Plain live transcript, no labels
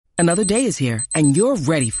Another day is here, and you're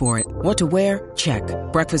ready for it. What to wear? Check.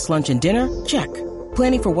 Breakfast, lunch, and dinner? Check.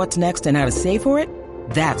 Planning for what's next and how to save for it?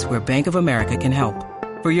 That's where Bank of America can help.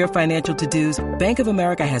 For your financial to-dos, Bank of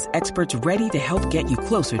America has experts ready to help get you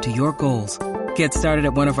closer to your goals. Get started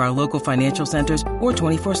at one of our local financial centers or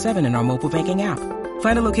 24/7 in our mobile banking app.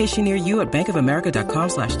 Find a location near you at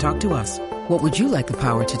bankofamerica.com/talktous. What would you like the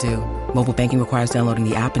power to do? Mobile banking requires downloading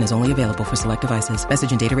the app and is only available for select devices.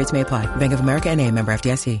 Message and data rates may apply. Bank of America N.A., member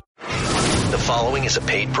FDIC. The following is a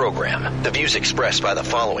paid program. The views expressed by the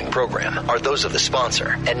following program are those of the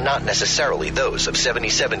sponsor and not necessarily those of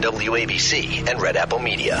 77 WABC and Red Apple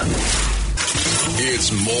Media.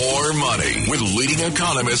 It's More Money with leading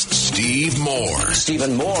economist Steve Moore.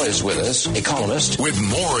 Stephen Moore is with us, economist. With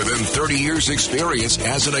more than 30 years experience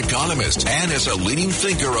as an economist and as a leading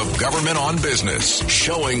thinker of government on business,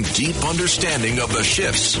 showing deep understanding of the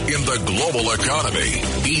shifts in the global economy.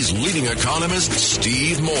 He's leading economist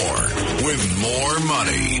Steve Moore with More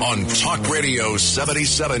Money on Talk Radio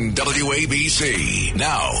 77 WABC.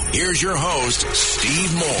 Now, here's your host,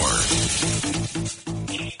 Steve Moore.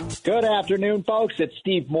 Good afternoon, folks. It's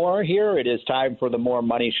Steve Moore here. It is time for the More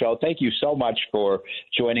Money Show. Thank you so much for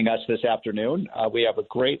joining us this afternoon. We have a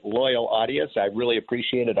great, loyal audience. I really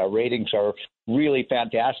appreciate it. Our ratings are really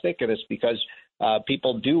fantastic, and it's because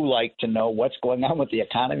people do like to know what's going on with the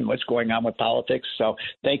economy, what's going on with politics. So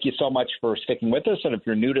thank you so much for sticking with us. And if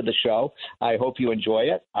you're new to the show, I hope you enjoy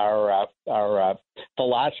it. Our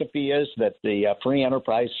philosophy is that the free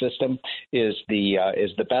enterprise system is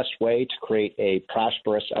the best way to create a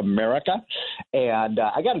prosperous America. And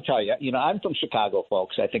I got to tell you, I'm from Chicago,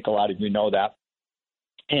 folks. I think a lot of you know that.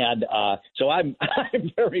 And so I'm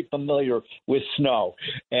very familiar with snow.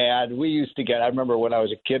 And we used to get, I remember when I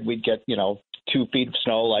was a kid, we'd get, 2 feet of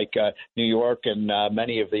snow like New York and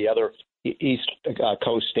many of the other East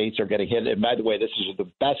Coast states are getting hit. And by the way, this is the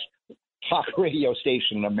best talk radio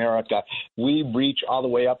station in America. We reach all the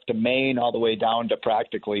way up to Maine, all the way down to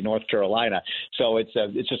practically North Carolina. So it's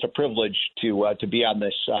just a privilege to be on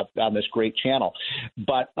this great channel.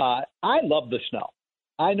 But I love the snow.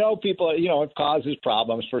 I know people, it causes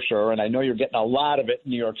problems for sure, and I know you're getting a lot of it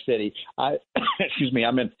in New York City. I'm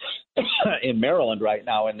in Maryland right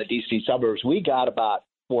now in the D.C. suburbs. We got about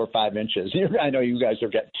 4 or 5 inches. I know you guys are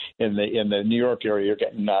getting in the New York area. You're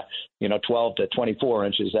getting 12 to 24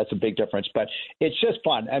 inches. That's a big difference, but it's just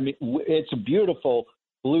fun. I mean, it's a beautiful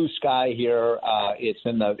blue sky here. It's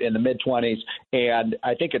in the mid-20s, and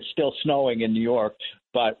I think it's still snowing in New York.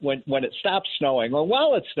 But when it stops snowing, or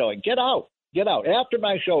while it's snowing, get out. Get out after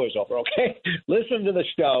my show is over, okay? Listen to the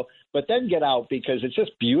show, but then get out because it's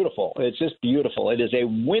just beautiful. It's just beautiful. It is a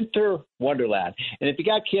winter wonderland. And if you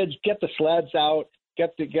got kids, get the sleds out,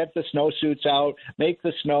 get the snowsuits out, make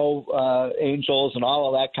the snow angels and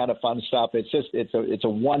all of that kind of fun stuff. It's a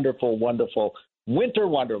wonderful, wonderful winter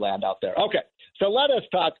wonderland out there. Okay. So let us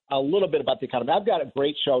talk a little bit about the economy. I've got a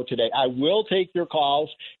great show today. I will take your calls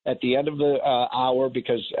at the end of the hour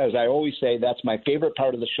because, as I always say, that's my favorite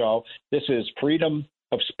part of the show. This is Freedom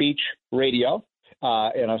of Speech Radio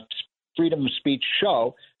and a freedom of speech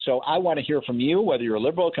show. So I want to hear from you, whether you're a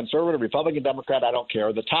liberal, conservative, Republican, Democrat, I don't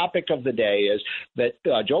care. The topic of the day is that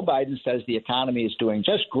Joe Biden says the economy is doing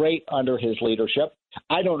just great under his leadership.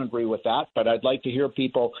 I don't agree with that, but I'd like to hear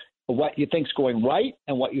people what you think is going right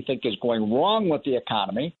and what you think is going wrong with the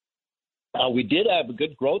economy. We did have a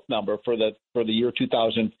good growth number for the year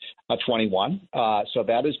 2021, so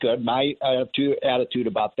that is good. My attitude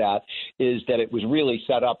about that is that it was really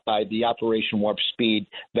set up by the Operation Warp Speed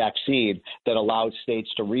vaccine that allowed states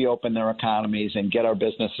to reopen their economies and get our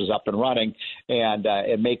businesses up and running and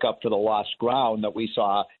make up for the lost ground that we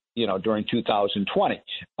saw, during 2020.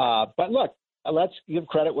 But look. Let's give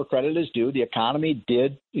credit where credit is due. The economy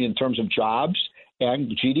did, in terms of jobs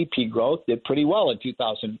and GDP growth, did pretty well in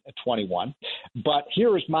 2021. But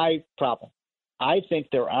here is my problem. I think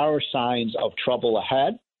there are signs of trouble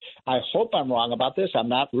ahead. I hope I'm wrong about this. I'm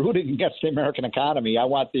not rooting against the American economy. I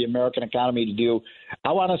want the American economy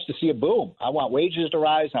I want us to see a boom. I want wages to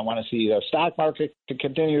rise. I want to see the stock market to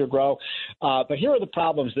continue to grow. But here are the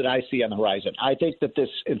problems that I see on the horizon. I think that this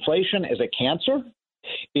inflation is a cancer.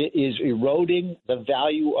 It is eroding the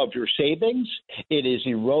value of your savings. It is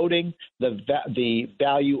eroding the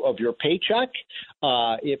value of your paycheck.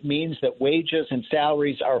 It means that wages and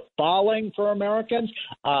salaries are falling for Americans.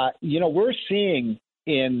 We're seeing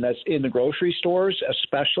in the grocery stores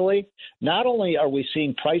especially, not only are we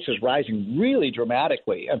seeing prices rising really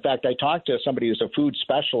dramatically. In fact, I talked to somebody who's a food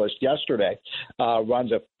specialist yesterday,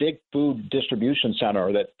 runs a big food distribution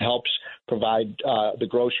center that helps provide the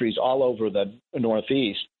groceries all over the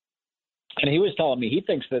Northeast. And he was telling me he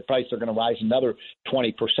thinks that prices are going to rise another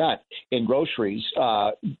 20% in groceries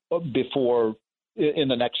before in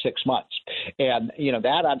the next 6 months. And,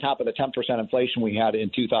 that on top of the 10% inflation we had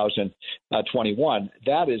in 2021,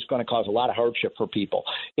 that is going to cause a lot of hardship for people.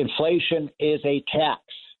 Inflation is a tax.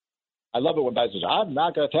 I love it when Biden says, I'm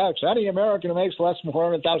not going to tax any American who makes less than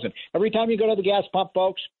 $400,000. Every time you go to the gas pump,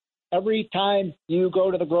 folks, every time you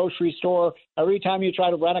go to the grocery store, every time you try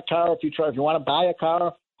to rent a car, if you want to buy a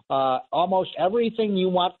car, almost everything you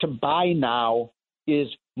want to buy now is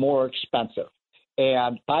more expensive.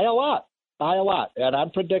 And by a lot. And I'm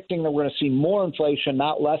predicting that we're going to see more inflation,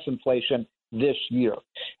 not less inflation this year.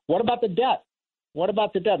 What about the debt?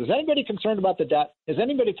 Is anybody concerned about the debt? Is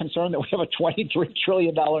anybody concerned that we have a $23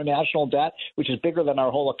 trillion national debt, which is bigger than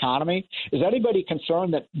our whole economy? Is anybody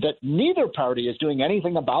concerned that neither party is doing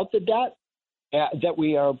anything about the debt? That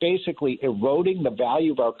we are basically eroding the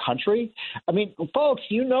value of our country? I mean, folks,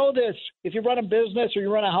 you know this. If you run a business or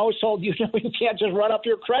you run a household, you know you can't just run up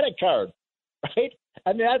your credit card, right?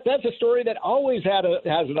 I mean, that's a story that always has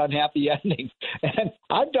an unhappy ending. And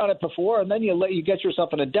I've done it before, and then you get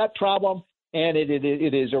yourself in a debt problem, and it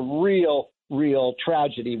is a real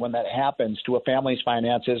tragedy when that happens to a family's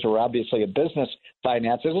finances or obviously a business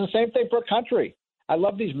finances. And the same thing for a country. I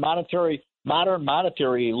love these modern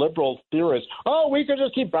monetary liberal theorists. Oh, we could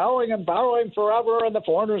just keep borrowing and borrowing forever, and the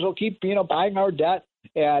foreigners will keep, buying our debt.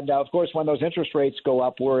 And, of course, when those interest rates go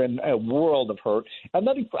up, we're in a world of hurt. And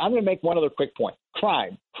then I'm going to make one other quick point.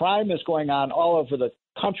 Crime is going on all over the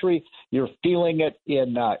country. You're feeling it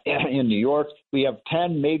in New York. We have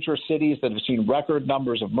 10 major cities that have seen record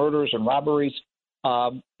numbers of murders and robberies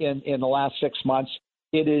in the last 6 months.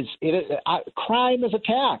 Crime is a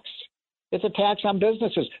tax. It's a tax on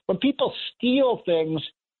businesses. When people steal things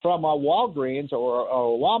from a Walgreens or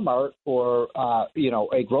a Walmart or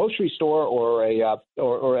a grocery store or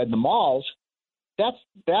in the malls, that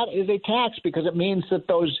is a tax because it means that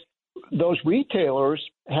those retailers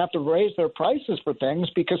have to raise their prices for things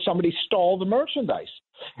because somebody stole the merchandise.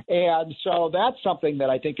 And so that's something that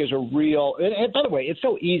I think is a real – and by the way, it's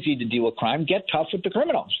so easy to deal with crime. Get tough with the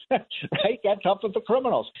criminals, right? Get tough with the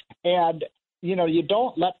criminals. And, you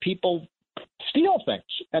don't let people steal things.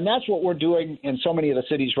 And that's what we're doing in so many of the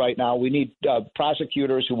cities right now. We need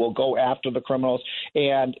prosecutors who will go after the criminals.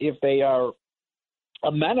 And if they are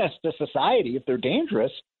a menace to society, if they're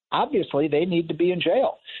dangerous, obviously they need to be in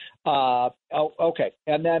jail. Okay.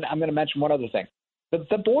 And then I'm going to mention one other thing.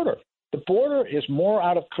 The border. The border is more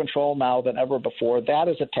out of control now than ever before. That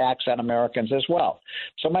is a tax on Americans as well.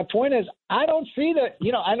 So my point is, I don't see that.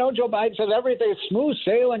 I know Joe Biden says everything's smooth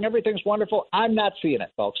sailing, everything's wonderful. I'm not seeing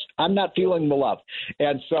it, folks. I'm not feeling the love.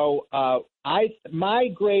 And so my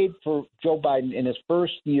grade for Joe Biden in his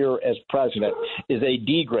first year as president is a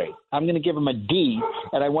D grade. I'm going to give him a D,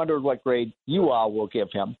 and I wonder what grade you all will give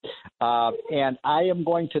him. And I am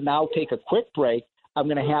going to now take a quick break. I'm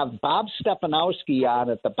going to have Bob Stefanowski on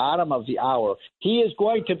at the bottom of the hour. He is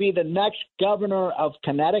going to be the next governor of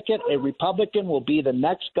Connecticut. A Republican will be the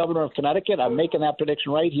next governor of Connecticut. I'm making that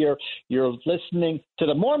prediction right here. You're listening to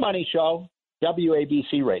the More Money Show,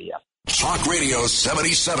 WABC Radio. Talk Radio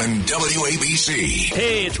 77 WABC.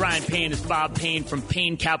 Hey, it's Ryan Payne. It's Bob Payne from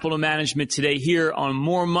Payne Capital Management today here on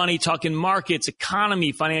More Money, talking markets,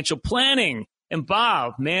 economy, financial planning. And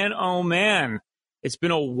Bob, man, oh man. It's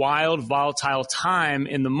been a wild, volatile time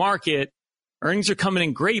in the market. Earnings are coming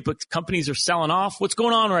in great, but companies are selling off. What's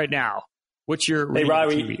going on right now? What's your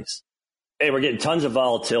TVs? Hey, we're getting tons of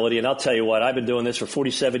volatility. And I'll tell you what, I've been doing this for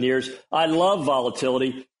 47 years. I love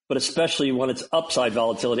volatility, but especially when it's upside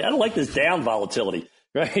volatility. I don't like this down volatility,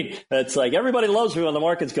 right? It's like everybody loves me when the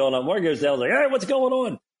market's going up. Market goes down. It's like, hey, what's going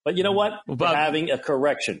on? But you know what? We're having a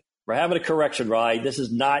correction. We're having a correction, right? This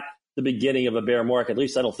is not the beginning of a bear market. At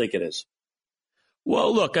least I don't think it is.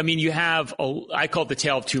 Well, look, I mean, you have, I call it the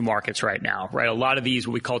tale of two markets right now, right? A lot of these,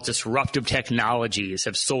 what we call disruptive technologies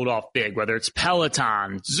have sold off big, whether it's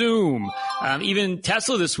Peloton, Zoom, even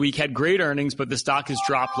Tesla this week had great earnings, but the stock has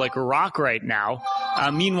dropped like a rock right now.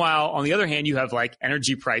 Meanwhile, on the other hand, you have like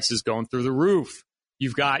energy prices going through the roof.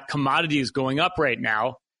 You've got commodities going up right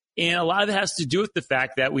now. And a lot of it has to do with the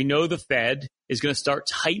fact that we know the Fed is going to start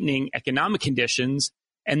tightening economic conditions,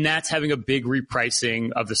 and that's having a big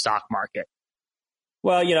repricing of the stock market.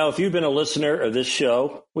 Well, if you've been a listener of this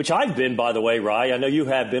show, which I've been, by the way, Rye, I know you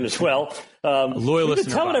have been as well. Loyal listener. We've been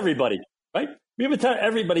telling everybody, right? We've been telling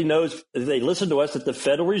everybody knows, they listen to us, that the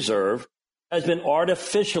Federal Reserve has been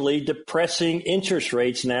artificially depressing interest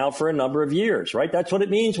rates now for a number of years, right? That's what it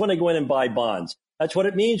means when they go in and buy bonds. That's what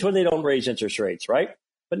it means when they don't raise interest rates, right?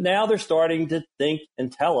 But now they're starting to think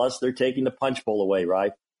and tell us they're taking the punch bowl away,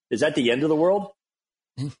 right? Is that the end of the world?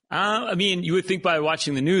 I mean, you would think by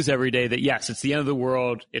watching the news every day that, yes, it's the end of the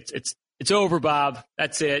world. It's over, Bob.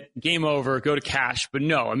 That's it. Game over. Go to cash. But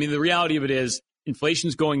no, I mean, the reality of it is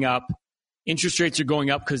inflation's going up. Interest rates are going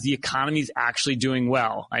up because the economy is actually doing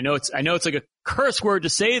well. I know it's like a curse word to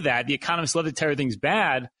say that. The economists love to tell everything's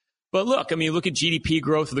bad. But look, I mean, look at GDP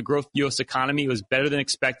growth of the growth of the U.S. economy. It was better than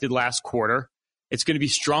expected last quarter. It's going to be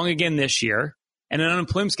strong again this year. And then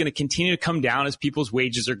unemployment is going to continue to come down as people's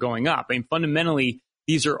wages are going up. I mean, fundamentally,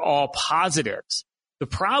 these are all positives. The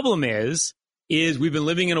problem is we've been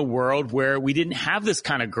living in a world where we didn't have this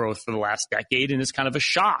kind of growth for the last decade, and it's kind of a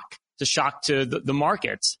shock. It's a shock to the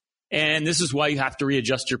markets. And this is why you have to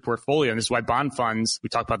readjust your portfolio. And this is why bond funds, we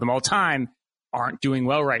talk about them all the time, aren't doing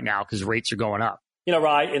well right now because rates are going up. You know,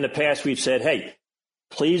 Ryan, in the past, we've said, hey,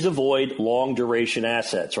 please avoid long duration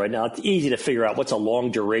assets. Right now, it's easy to figure out what's a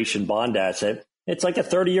long duration bond asset. It's like a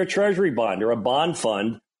 30-year treasury bond or a bond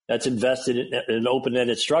fund that's invested in an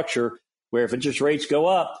open-ended structure where if interest rates go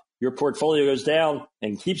up, your portfolio goes down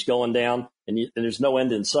and keeps going down, and there's no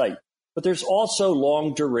end in sight. But there's also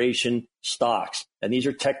long duration stocks, and these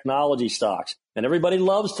are technology stocks. And everybody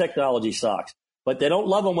loves technology stocks, but they don't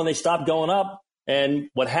love them when they stop going up. And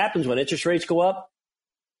what happens when interest rates go up?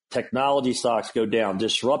 Technology stocks go down,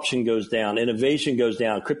 disruption goes down, innovation goes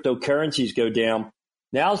down, cryptocurrencies go down.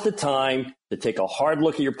 Now's the time to take a hard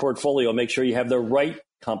look at your portfolio and make sure you have the right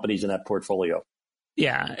companies in that portfolio.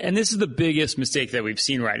 Yeah, and this is the biggest mistake that we've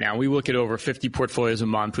seen right now. We look at over 50 portfolios a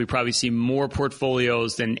month. We probably see more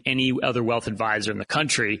portfolios than any other wealth advisor in the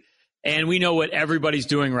country. And we know what everybody's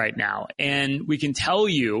doing right now. And we can tell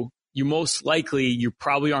you you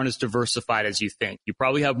probably aren't as diversified as you think. You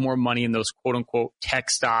probably have more money in those quote unquote tech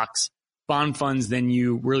stocks, bond funds than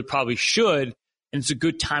you really probably should. And it's a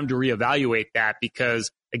good time to reevaluate that because,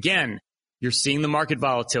 again, you're seeing the market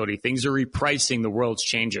volatility. Things are repricing. The world's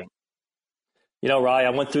changing. You know, Ryan,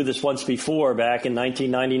 I went through this once before. Back in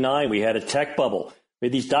 1999, we had a tech bubble. We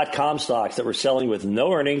had these .com stocks that were selling with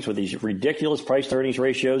no earnings, with these ridiculous price-to-earnings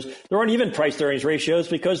ratios. There weren't even price-to-earnings ratios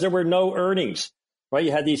because there were no earnings, right?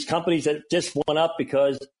 You had these companies that just went up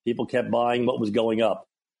because people kept buying what was going up.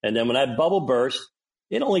 And then when that bubble burst,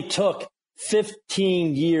 it only took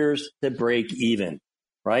 15 years to break even,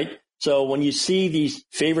 right? So when you see these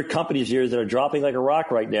favorite companies here that are dropping like a rock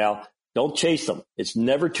right now, don't chase them. It's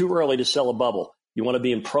never too early to sell a bubble. You want to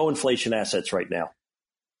be in pro-inflation assets right now.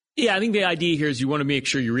 Yeah, I think the idea here is you want to make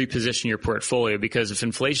sure you reposition your portfolio because if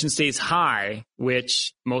inflation stays high,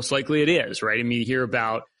 which most likely it is, right? I mean, you hear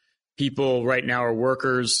about people right now are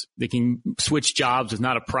workers. They can switch jobs with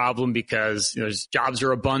not a problem because jobs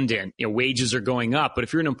are abundant. Wages are going up. But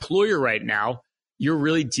if you're an employer right now, you're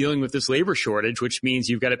really dealing with this labor shortage, which means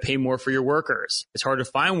you've got to pay more for your workers. It's hard to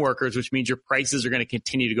find workers, which means your prices are going to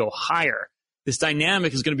continue to go higher. This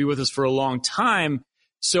dynamic is going to be with us for a long time.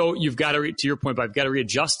 So you've got to your point, but I've got to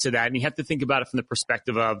readjust to that. And you have to think about it from the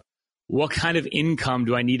perspective of what kind of income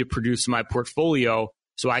do I need to produce in my portfolio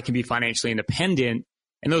so I can be financially independent?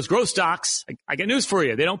 And those growth stocks, I got news for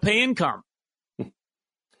you. They don't pay income.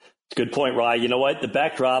 Good point, Ryan. You know what? The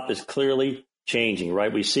backdrop is clearly changing,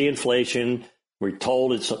 right? We see inflation. We're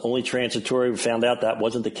told it's only transitory. We found out that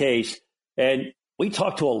wasn't the case. And we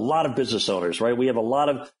talk to a lot of business owners, right? We have a lot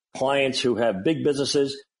of clients who have big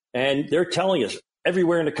businesses, and they're telling us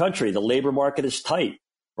everywhere in the country, the labor market is tight,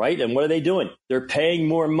 right? And what are they doing? They're paying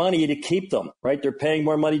more money to keep them, right? They're paying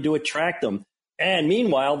more money to attract them. And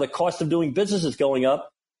meanwhile, the cost of doing business is going up,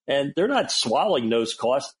 and they're not swallowing those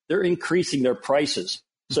costs. They're increasing their prices.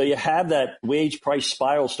 So you have that wage price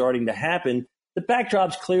spiral starting to happen. The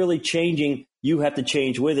backdrop's clearly changing. You have to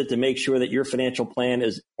change with it to make sure that your financial plan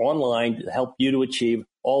is online to help you to achieve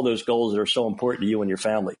all those goals that are so important to you and your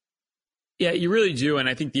family. Yeah, you really do. And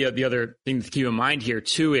I think the other thing to keep in mind here,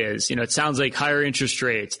 too, is, it sounds like higher interest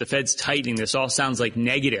rates, the Fed's tightening. This all sounds like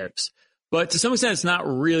negatives. But to some extent, it's not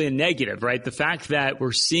really a negative, right? The fact that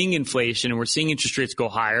we're seeing inflation and we're seeing interest rates go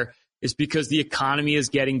higher is because the economy is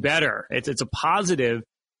getting better. It's a positive.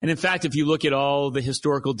 And in fact, if you look at all the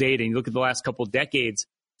historical data and you look at the last couple of decades,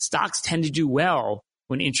 stocks tend to do well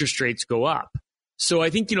when interest rates go up. So I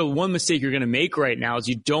think, one mistake you're going to make right now is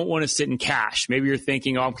you don't want to sit in cash. Maybe you're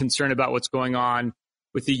thinking, I'm concerned about what's going on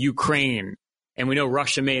with the Ukraine. And we know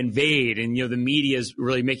Russia may invade. And, the media is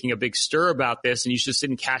really making a big stir about this. And you should sit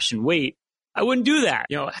in cash and wait. I wouldn't do that.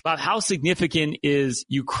 About how significant is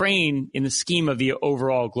Ukraine in the scheme of the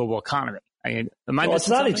overall global economy? It's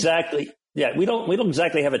not exactly. Yeah, we don't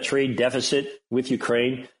exactly have a trade deficit with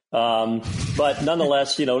Ukraine. But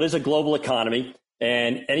nonetheless, it is a global economy,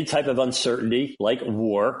 and any type of uncertainty like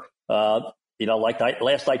war,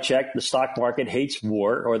 last I checked, the stock market hates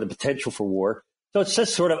war or the potential for war. So it's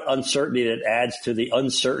just sort of uncertainty that adds to the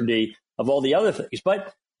uncertainty of all the other things.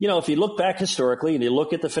 But, if you look back historically and you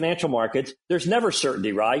look at the financial markets, there's never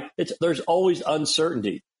certainty, right? There's always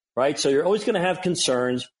uncertainty, right? So you're always going to have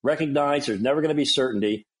concerns. Recognize there's never going to be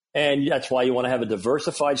certainty. And that's why you want to have a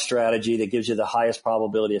diversified strategy that gives you the highest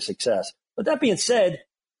probability of success. But that being said,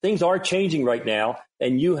 things are changing right now,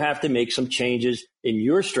 and you have to make some changes in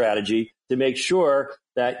your strategy to make sure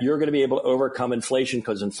that you're going to be able to overcome inflation,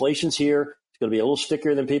 because inflation's here. It's going to be a little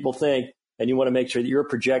stickier than people think. And you want to make sure that your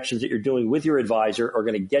projections that you're doing with your advisor are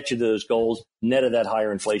going to get you to those goals net of that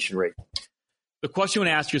higher inflation rate. The question you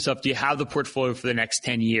want to ask yourself, do you have the portfolio for the next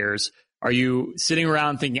 10 years? Are you sitting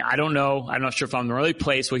around thinking, I don't know, I'm not sure if I'm in the right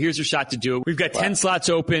place? Well, here's your shot to do it. We've got 10 slots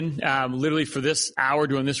open, literally for this hour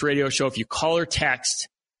doing this radio show. If you call or text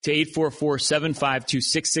to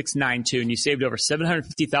 844-752-6692 and you saved over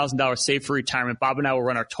 $750,000 saved for retirement, Bob and I will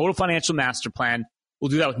run our total financial master plan. We'll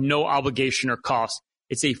do that with no obligation or cost.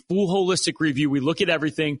 It's a full holistic review. We look at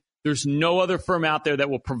everything. There's no other firm out there that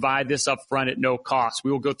will provide this up front at no cost.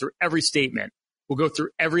 We will go through every statement. We'll go through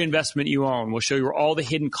every investment you own. We'll show you where all the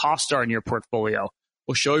hidden costs are in your portfolio.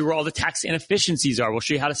 We'll show you where all the tax inefficiencies are. We'll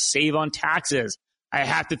show you how to save on taxes. I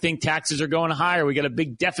have to think taxes are going higher. We got a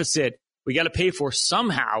big deficit we got to pay for.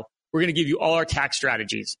 Somehow, we're going to give you all our tax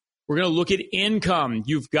strategies. We're going to look at income.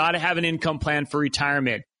 You've got to have an income plan for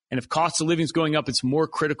retirement. And if cost of living is going up, it's more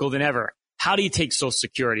critical than ever. How do you take Social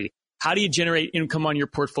Security? How do you generate income on your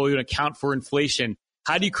portfolio and account for inflation?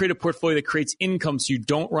 How do you create a portfolio that creates income so you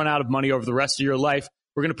don't run out of money over the rest of your life?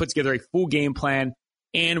 We're going to put together a full game plan,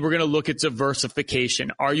 and we're going to look at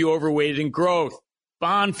diversification. Are you overweighted in growth,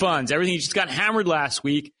 bond funds, everything? You just got hammered last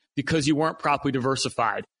week because you weren't properly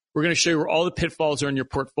diversified. We're going to show you where all the pitfalls are in your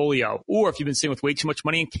portfolio. Or if you've been sitting with way too much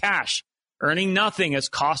money in cash, earning nothing as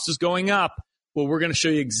cost is going up, well, we're going to show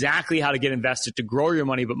you exactly how to get invested to grow your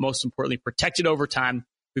money, but most importantly, protect it over time.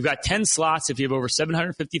 We've got 10 slots if you have over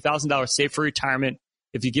 $750,000 saved for retirement.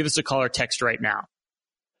 If you give us a call or text right now.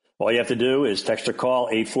 All you have to do is text or call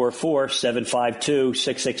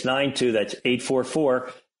 844-752-6692. That's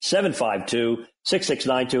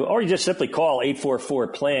 844-752-6692. Or you just simply call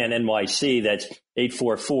 844-PLAN-NYC. That's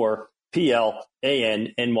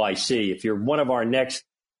 844-PLAN-NYC. If you're one of our next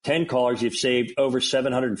 10 callers, you've saved over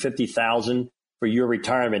 $750,000 for your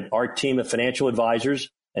retirement. Our team of financial advisors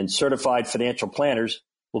and certified financial planners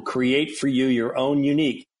will create for you your own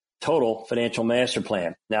unique total financial master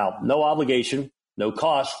plan. Now, no obligation, no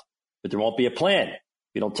cost, but there won't be a plan if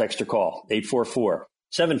you don't text or call.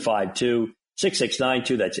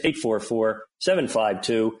 844-752-6692. That's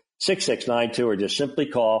 844-752-6692. Or just simply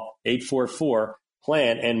call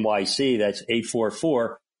 844-PLAN-NYC. That's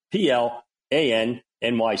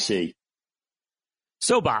 844-PLAN-NYC.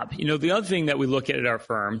 So, Bob, the other thing that we look at our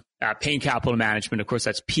firm, Payne Capital Management, of course,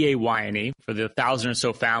 that's PAYNE, for the 1,000 or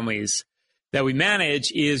so families that we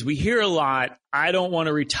manage, is we hear a lot, I don't want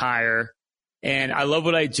to retire, and I love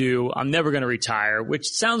what I do, I'm never going to retire, which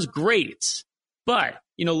sounds great. But,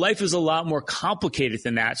 life is a lot more complicated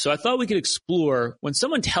than that. So I thought we could explore, when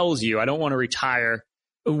someone tells you, I don't want to retire,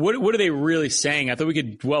 what are they really saying? I thought we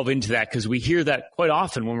could delve into that, because we hear that quite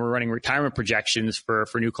often when we're running retirement projections for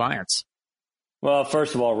new clients. Well,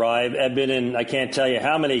 first of all, Ryan, I've been in, I can't tell you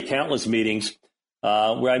how many countless meetings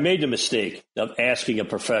where I made the mistake of asking a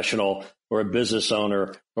professional or a business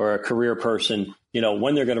owner or a career person,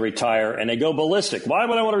 when they're going to retire, and they go ballistic. Why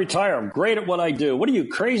would I want to retire? I'm great at what I do. What are you,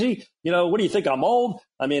 crazy? What do you think, I'm old?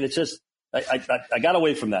 I mean, it's just, I got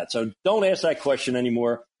away from that. So don't ask that question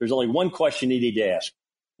anymore. There's only one question you need to ask.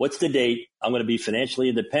 What's the date I'm going to be financially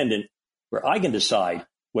independent where I can decide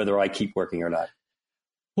whether I keep working or not?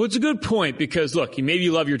 Well, it's a good point, because look, maybe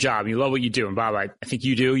you love your job and you love what you do. And Bob, I think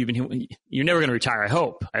you do. You're never going to retire. I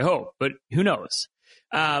hope, but who knows?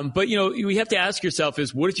 But we have to ask yourself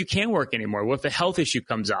is, what if you can't work anymore? What if a health issue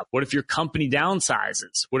comes up? What if your company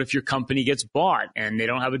downsizes? What if your company gets bought and they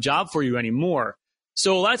don't have a job for you anymore?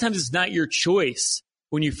 So a lot of times it's not your choice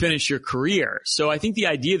when you finish your career. So I think the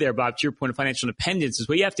idea there, Bob, to your point of financial independence, is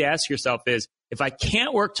what you have to ask yourself is, if I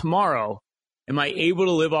can't work tomorrow, am I able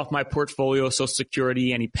to live off my portfolio, Social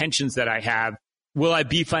Security, any pensions that I have? Will I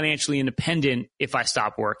be financially independent if I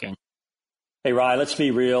stop working? Hey, Ryan, let's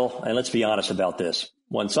be real and let's be honest about this.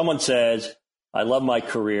 When someone says, I love my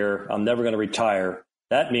career, I'm never going to retire,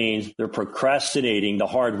 that means they're procrastinating the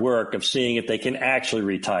hard work of seeing if they can actually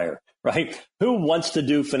retire, right? Who wants to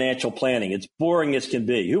do financial planning? It's boring as can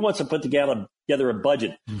be. Who wants to put together a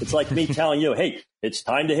budget? It's like me telling you, hey, it's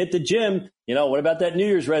time to hit the gym. What about that New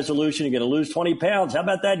Year's resolution? You're going to lose 20 pounds. How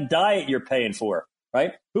about that diet you're paying for,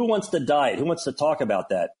 right? Who wants to diet? Who wants to talk about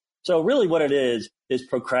that? So really what it is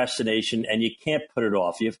procrastination, and you can't put it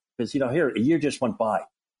off. Because, here, a year just went by.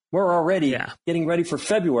 We're already getting ready for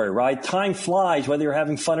February, right? Time flies whether you're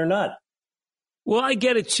having fun or not. Well, I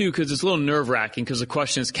get it, too, because it's a little nerve-wracking because the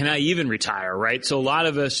question is, can I even retire, right? So a lot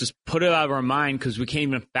of us just put it out of our mind because we can't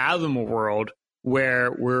even fathom a world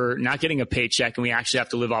where we're not getting a paycheck and we actually have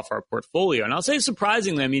to live off our portfolio. And I'll say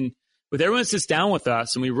surprisingly, I mean, with everyone sits down with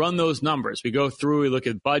us and we run those numbers, we go through, we look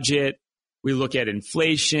at budget, we look at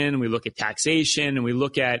inflation, we look at taxation, and we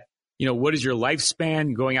look at, what is your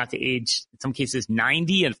lifespan going out to age, in some cases,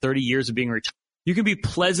 90 and 30 years of being retired. You can be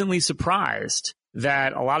pleasantly surprised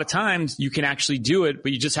that a lot of times you can actually do it,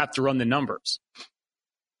 but you just have to run the numbers.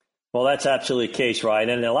 Well, that's absolutely the case, right?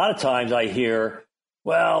 And a lot of times I hear,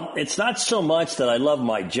 well, it's not so much that I love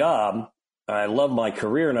my job, I love my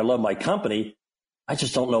career, and I love my company. I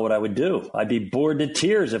just don't know what I would do. I'd be bored to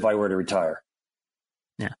tears if I were to retire.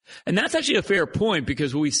 Yeah. And that's actually a fair point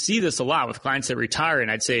because we see this a lot with clients that retire.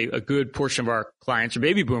 And I'd say a good portion of our clients are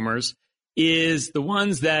baby boomers is the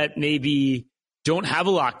ones that maybe don't have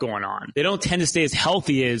a lot going on. They don't tend to stay as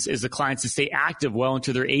healthy as the clients that stay active well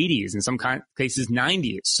into their 80s, in some cases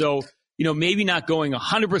 90s. So, maybe not going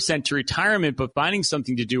 100% to retirement, but finding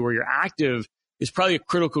something to do where you're active is probably a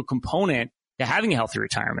critical component to having a healthy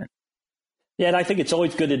retirement. Yeah, and I think it's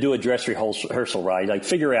always good to do a dress rehearsal, right? Like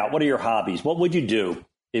figure out what are your hobbies? What would you do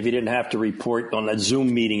if you didn't have to report on a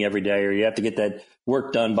Zoom meeting every day or you have to get that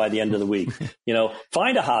work done by the end of the week?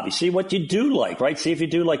 Find a hobby, see what you do like, right? See if you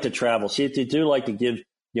do like to travel, see if you do like to give,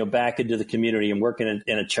 back into the community and work in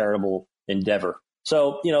a charitable endeavor.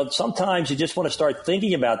 So, sometimes you just want to start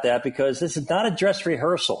thinking about that because this is not a dress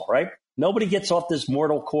rehearsal, right? Nobody gets off this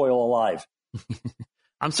mortal coil alive.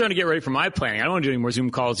 I'm starting to get ready for my planning. I don't want to do any more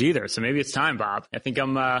Zoom calls either. So maybe it's time, Bob. I think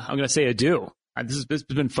I'm going to say adieu. This has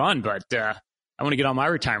been fun, but I want to get on my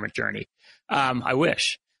retirement journey. I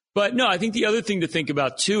wish. But no, I think the other thing to think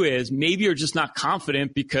about too is maybe you're just not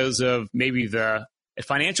confident because of maybe the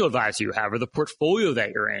financial advisor you have or the portfolio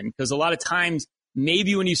that you're in. Because a lot of times,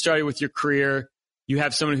 maybe when you started with your career, you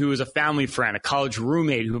have someone who is a family friend, a college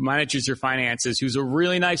roommate who manages your finances, who's a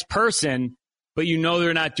really nice person, but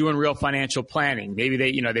they're not doing real financial planning. Maybe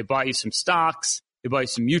they bought you some stocks, they bought you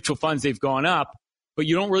some mutual funds, they've gone up, but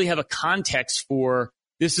you don't really have a context for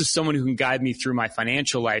this is someone who can guide me through my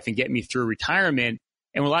financial life and get me through retirement.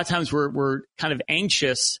 And a lot of times we're kind of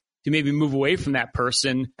anxious to maybe move away from that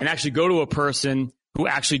person and actually go to a person who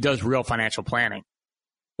actually does real financial planning.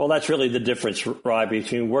 Well, that's really the difference, Rob,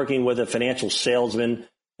 between working with a financial salesman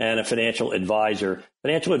and a financial advisor.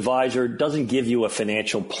 Financial advisor doesn't give you a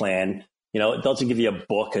financial plan. It doesn't give you a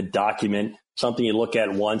book, a document, something you look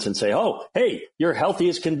at once and say, oh, hey, you're healthy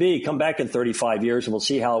as can be. Come back in 35 years and we'll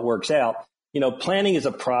see how it works out. Planning is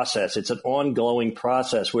a process. It's an ongoing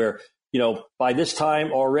process where, by this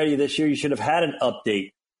time already this year, you should have had an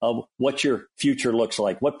update of what your future looks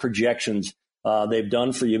like, what projections they've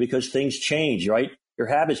done for you because things change, right? Your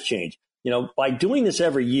habits change. By doing this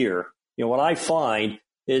every year, what I find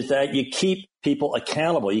is that you keep people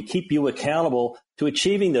accountable. You keep you accountable to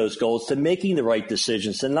achieving those goals, to making the right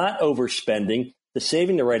decisions, to not overspending, to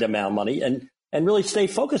saving the right amount of money and really stay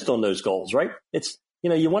focused on those goals, right? It's,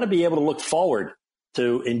 you want to be able to look forward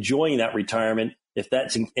to enjoying that retirement if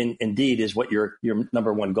that's indeed is what your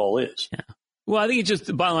number one goal is. Yeah. Well, I think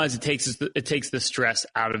the bottom line is it takes the stress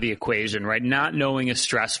out of the equation, right? Not knowing is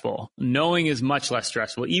stressful. Knowing is much less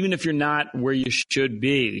stressful. Even if you're not where you should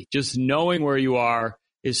be, just knowing where you are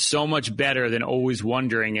is so much better than always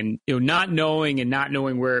wondering. And not knowing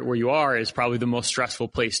where you are is probably the most stressful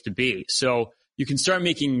place to be. So you can start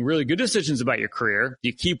making really good decisions about your career. Do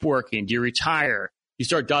you keep working? Do you retire? You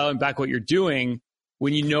start dialing back what you're doing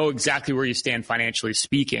when you know exactly where you stand financially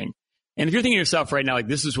speaking. And if you're thinking to yourself right now, like,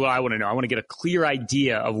 this is what I want to know. I want to get a clear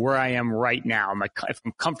idea of where I am right now. If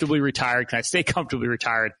I'm comfortably retired, can I stay comfortably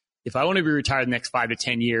retired? If I want to be retired the next 5 to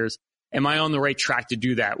 10 years, am I on the right track to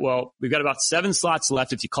do that? Well, we've got about 7 slots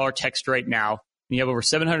left. If you call or text right now, and you have over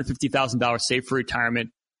 $750,000 saved for retirement,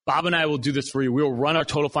 Bob and I will do this for you. We'll run our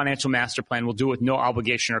total financial master plan. We'll do it with no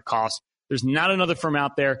obligation or cost. There's not another firm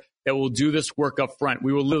out there that will do this work up front.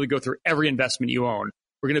 We will literally go through every investment you own.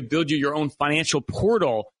 We're going to build you your own financial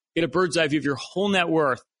portal, get a bird's eye view of your whole net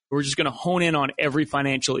worth. We're just going to hone in on every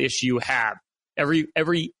financial issue you have,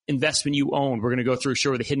 every investment you own. We're going to go through,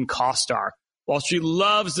 show where the hidden costs are. Wall Street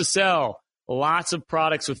loves to sell lots of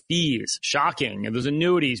products with fees. Shocking. And there's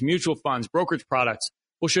annuities, mutual funds, brokerage products.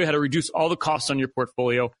 We'll show you how to reduce all the costs on your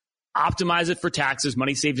portfolio, optimize it for taxes.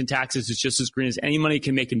 Money saved in taxes is just as green as any money you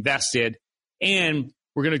can make invested. And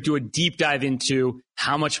we're going to do a deep dive into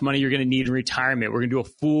how much money you're going to need in retirement. We're going to do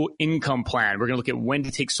a full income plan. We're going to look at when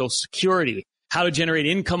to take Social Security, how to generate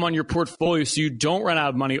income on your portfolio so you don't run out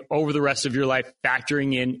of money over the rest of your life,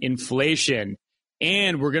 factoring in inflation.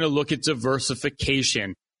 And we're going to look at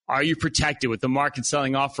diversification. Are you protected with the market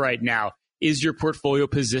selling off right now? Is your portfolio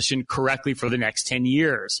positioned correctly for the next 10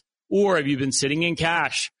 years? Or have you been sitting in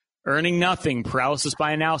cash, earning nothing, paralysis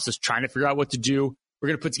by analysis, trying to figure out what to do? We're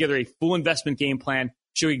going to put together a full investment game plan,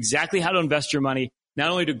 show you exactly how to invest your money, not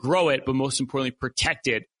only to grow it, but most importantly, protect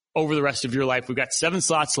it over the rest of your life. We've got 7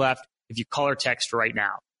 slots left if you call or text right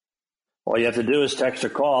now. All you have to do is text or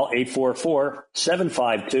call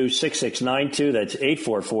 844-752-6692. That's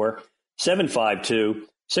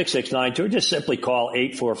 844-752-6692. Or just simply call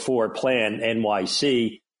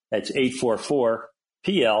 844-PLAN-NYC. That's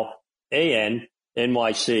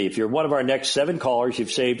 844-PLAN-NYC. If you're one of our next 7 callers,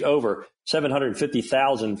 you've saved over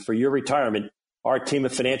 $750,000 for your retirement. Our team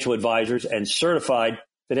of financial advisors and certified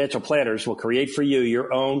financial planners will create for you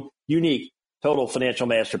your own unique total financial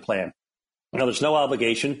master plan. Now, there's no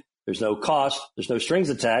obligation. There's no cost. There's no strings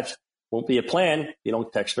attached. Won't be a plan. You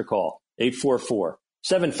don't text or call.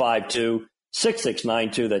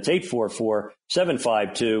 844-752-6692. That's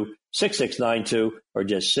 844-752-6692. Or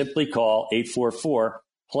just simply call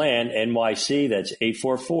 844-PLAN-NYC. That's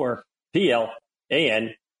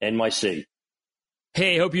 844-PLAN-NYC.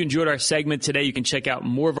 Hey, hope you enjoyed our segment today. You can check out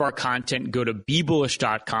more of our content. Go to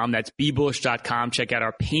BeBullish.com. That's BeBullish.com. Check out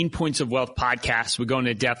our Pain Points of Wealth podcast. We go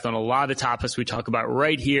into depth on a lot of the topics we talk about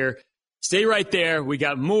right here. Stay right there. We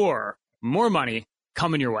got more money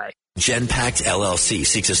coming your way. Genpact LLC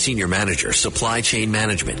seeks a senior manager, supply chain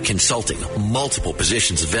management, consulting, multiple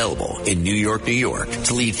positions available in New York, New York,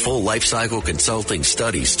 to lead full lifecycle consulting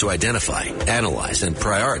studies to identify, analyze, and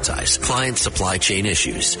prioritize client supply chain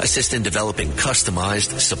issues. Assist in developing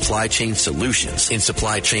customized supply chain solutions in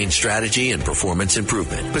supply chain strategy and performance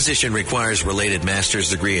improvement. Position requires related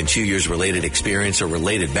master's degree and 2 years related experience or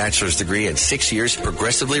related bachelor's degree and 6 years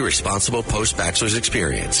progressively responsible post-bachelor's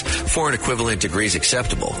experience. Foreign equivalent degrees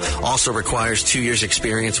acceptable. Also requires 2 years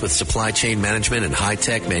experience with supply chain management and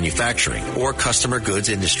high-tech manufacturing or customer goods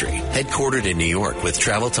industry. Headquartered in New York with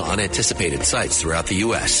travel to unanticipated sites throughout the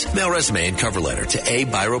U.S. Mail resume and cover letter to A.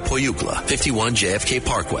 Byro Poyukla, 51 JFK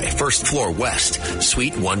Parkway, first floor west,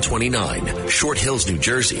 Suite 129, Short Hills, New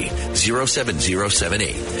Jersey,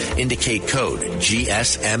 07078. Indicate code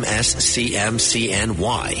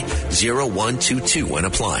GSMSCMCNY 0122 when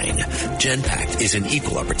applying. Genpact is an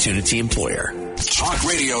equal opportunity employer. Talk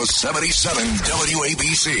Radio 77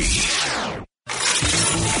 WABC.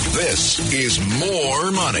 This is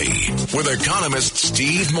More Money with economist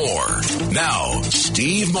Steve Moore. Now,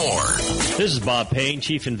 Steve Moore. This is Bob Payne,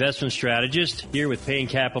 Chief Investment Strategist, here with Payne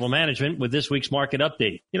Capital Management with this week's market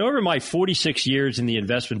update. Over my 46 years in the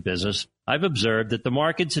investment business, I've observed that the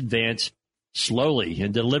markets advance slowly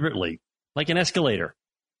and deliberately, like an escalator,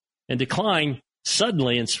 and decline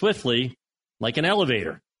suddenly and swiftly, like an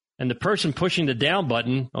elevator. And the person pushing the down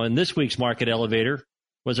button on this week's market elevator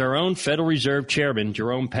was our own Federal Reserve Chairman,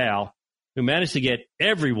 Jerome Powell, who managed to get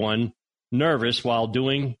everyone nervous while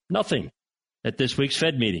doing nothing at this week's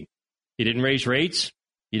Fed meeting. He didn't raise rates.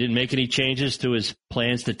 He didn't make any changes to his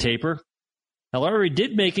plans to taper. However, he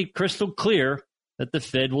did make it crystal clear that the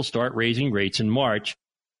Fed will start raising rates in March,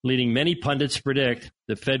 leading many pundits to predict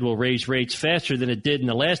the Fed will raise rates faster than it did in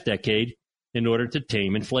the last decade in order to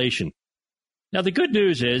tame inflation. Now, the good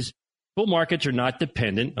news is bull markets are not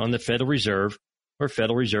dependent on the Federal Reserve or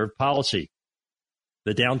Federal Reserve policy.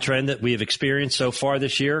 The downtrend that we have experienced so far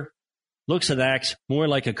this year looks and acts more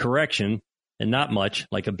like a correction and not much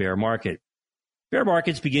like a bear market. Bear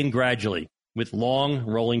markets begin gradually with long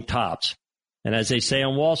rolling tops. And as they say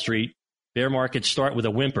on Wall Street, bear markets start with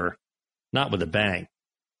a whimper, not with a bang.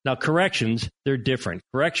 Now, corrections, they're different.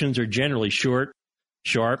 Corrections are generally short,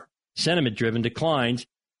 sharp, sentiment-driven declines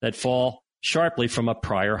that fall sharply from a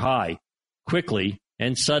prior high, quickly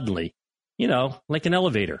and suddenly, like an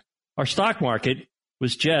elevator. Our stock market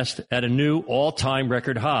was just at a new all-time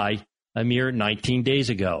record high a mere 19 days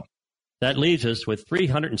ago. That leaves us with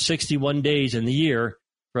 361 days in the year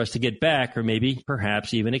for us to get back or maybe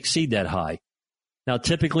perhaps even exceed that high. Now,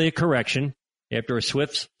 typically a correction after a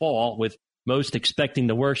swift fall, with most expecting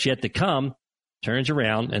the worst yet to come, turns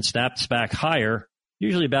around and snaps back higher,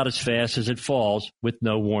 usually about as fast as it falls with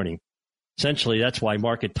no warning. Essentially, that's why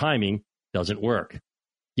market timing doesn't work.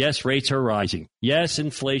 Yes, rates are rising. Yes,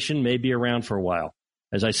 inflation may be around for a while.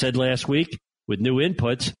 As I said last week, with new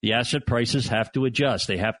inputs, the asset prices have to adjust.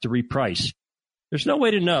 They have to reprice. There's no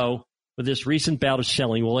way to know when this recent bout of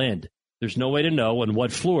selling will end. There's no way to know on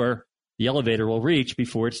what floor the elevator will reach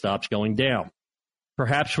before it stops going down.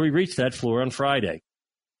 Perhaps we reach that floor on Friday.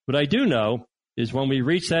 What I do know is when we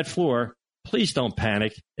reach that floor, please don't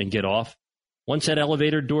panic and get off. Once that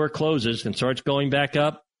elevator door closes and starts going back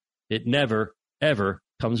up, it never, ever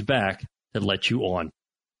comes back to let you on.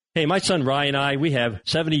 Hey, my son Ryan and I, we have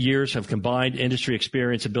 70 years of combined industry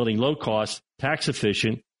experience in building low-cost,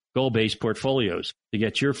 tax-efficient, goal-based portfolios. To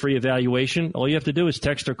get your free evaluation, all you have to do is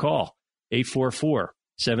text or call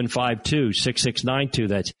 844-752-6692.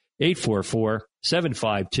 That's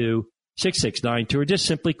 844-752-6692. Or just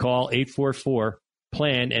simply call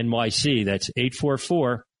 844-PLAN-NYC. That's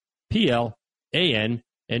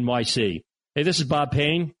 844-PLAN-NYC. Hey, this is Bob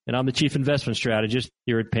Payne, and I'm the Chief Investment Strategist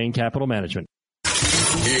here at Payne Capital Management.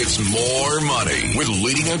 It's More Money with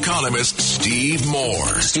leading economist Steve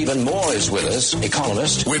Moore. Stephen Moore is with us,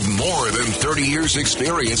 economist. With more than 30 years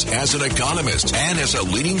experience as an economist and as a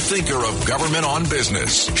leading thinker of government on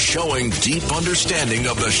business, showing deep understanding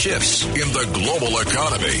of the shifts in the global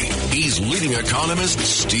economy. He's leading economist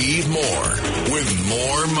Steve Moore with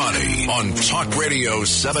More Money on Talk Radio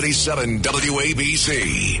 77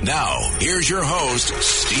 WABC. Now, here's your host,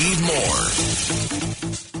 Steve Moore.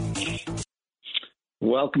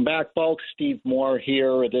 Welcome back, folks. Steve Moore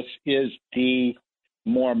here. This is the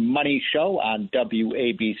More Money Show on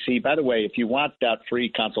WABC. By the way, if you want that free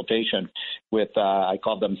consultation with, I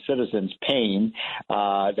call them Citizens Payne,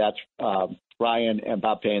 that's Ryan and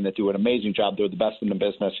Bob Payne that do an amazing job. They're the best in the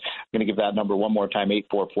business. I'm going to give that number one more time,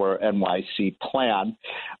 844-NYC-PLAN.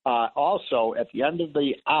 Also, at the end of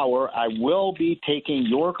the hour, I will be taking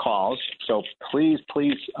your calls. So please,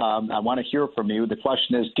 I want to hear from you. The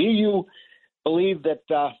question is, do you believe that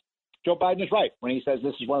Joe Biden is right when he says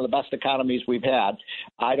this is one of the best economies we've had?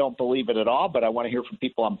 I don't believe it at all, but I want to hear from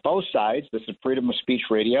people on both sides. This is Freedom of Speech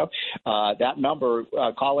Radio. That number,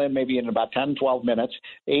 call in maybe in about 10, 12 minutes,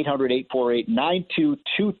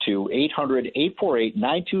 800-848-9222.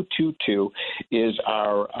 800-848-9222 is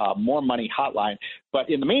our More Money hotline. But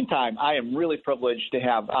in the meantime, I am really privileged to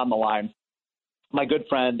have on the line my good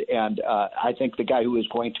friend, and I think the guy who is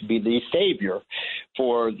going to be the savior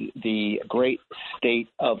for the great state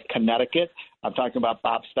of Connecticut. I'm talking about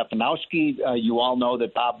Bob Stefanowski. You all know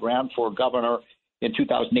that Bob ran for governor in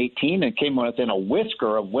 2018 and came within a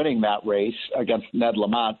whisker of winning that race against Ned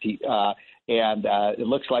Lamont. And it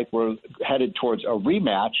looks like we're headed towards a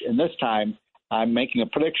rematch. And this time I'm making a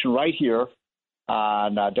prediction right here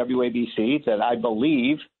on WABC that I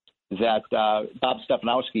believe that Bob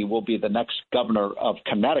Stefanowski will be the next governor of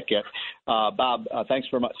Connecticut. Bob, thanks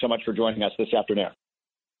so much for joining us this afternoon.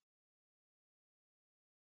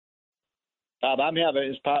 Bob,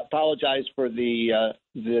 apologize for the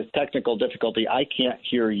technical difficulty. I can't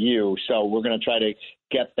hear you, so we're going to try to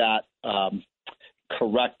get that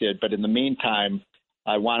corrected. But in the meantime,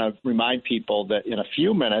 I want to remind people that in a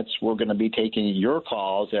few minutes, we're going to be taking your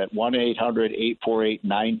calls at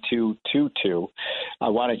 1-800-848-9222. I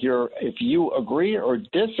want to hear if you agree or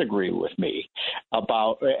disagree with me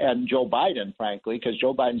about, and Joe Biden, frankly, because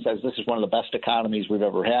Joe Biden says this is one of the best economies we've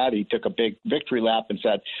ever had. He took a big victory lap and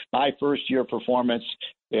said, my first year performance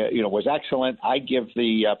was excellent. I give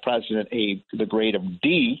the president the grade of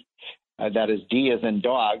D, that is D as in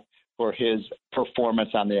dog, for his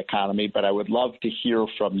performance on the economy, but I would love to hear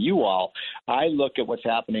from you all. I look at what's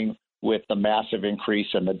happening with the massive increase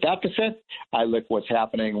in the deficit. I look what's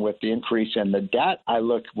happening with the increase in the debt. I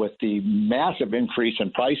look with the massive increase in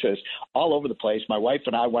prices all over the place. My wife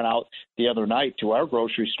and I went out the other night to our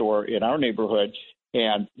grocery store in our neighborhood,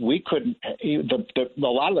 and we couldn't. A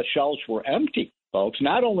lot of the shelves were empty, folks.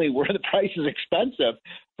 Not only were the prices expensive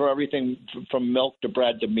for everything from milk to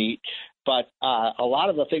bread to meat, but a lot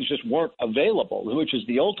of the things just weren't available, which is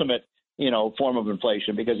the ultimate, form of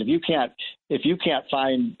inflation. Because if you can't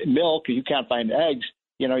find milk, or you can't find eggs,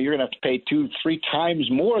 you're going to have to pay 2-3 times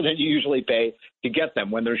more than you usually pay to get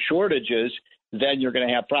them. When there's shortages, then you're going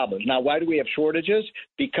to have problems. Now, why do we have shortages?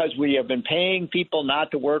 Because we have been paying people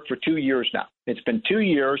not to work for 2 years now. It's been 2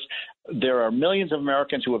 years. There are millions of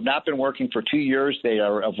Americans who have not been working for 2 years. They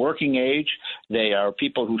are of working age. They are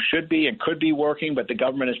people who should be and could be working, but the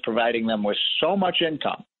government is providing them with so much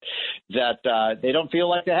income that they don't feel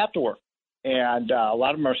like they have to work. And a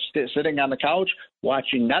lot of them are sitting on the couch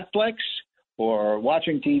watching Netflix or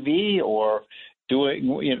watching TV or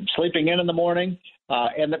sleeping in the morning.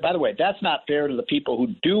 And by the way, that's not fair to the people who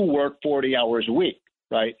do work 40 hours a week,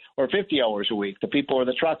 right, or 50 hours a week. The people are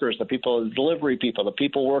the truckers, the people are the delivery people, the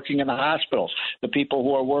people working in the hospitals, the people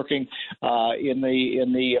who are working in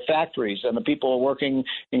the factories, and the people who are working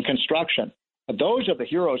in construction. Those are the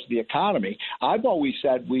heroes of the economy. I've always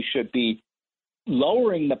said we should be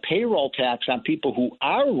lowering the payroll tax on people who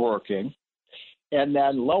are working and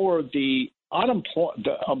then lower the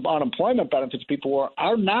unemployment benefits people who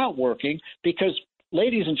are not working, because,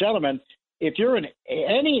 ladies and gentlemen, if you're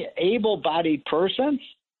any able-bodied person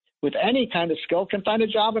with any kind of skill can find a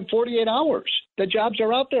job in 48 hours. The jobs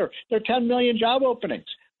are out there. There are 10 million job openings.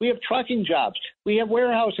 We have trucking jobs. We have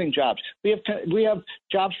warehousing jobs. We have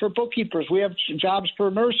jobs for bookkeepers. We have jobs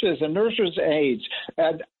for nurses and nurses' aides,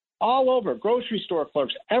 and all over, grocery store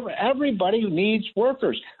clerks. Everybody needs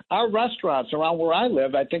workers. Our restaurants around where I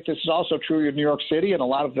live, I think this is also true in New York City and a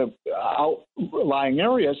lot of the outlying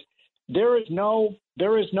areas. There are no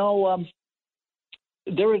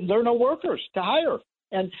workers to hire.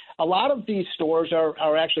 And a lot of these stores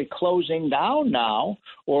are actually closing down now,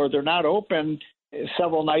 or they're not open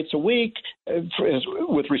several nights a week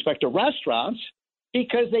with respect to restaurants,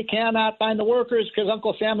 because they cannot find the workers, because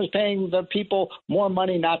Uncle Sam is paying the people more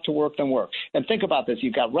money not to work than work. And think about this.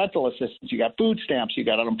 You've got rental assistance. You got food stamps. You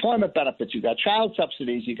got unemployment benefits. You got child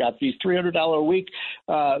subsidies. You got these $300 a week,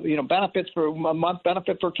 benefits for a month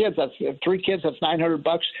benefit for kids. That's 3 kids. That's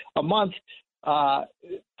 $900 a month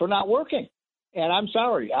for not working. And I'm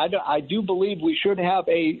sorry. I do believe we should have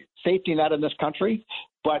a safety net in this country,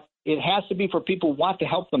 but it has to be for people who want to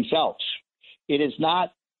help themselves. It is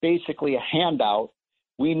not basically a handout.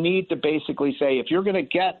 We need to basically say, if you're going to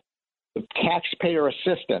get the taxpayer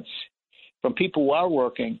assistance from people who are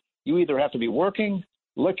working, you either have to be working,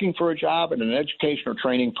 looking for a job, in an education or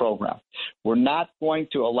training program. We're not going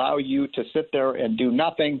to allow you to sit there and do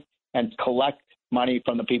nothing and collect money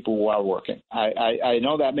from the people who are working. I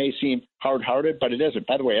know that may seem hard-hearted, but it isn't.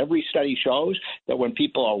 By the way, every study shows that when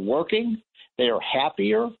people are working, they are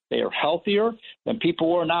happier, they are healthier than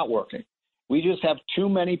people who are not working. We just have too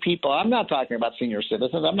many people. I'm not talking about senior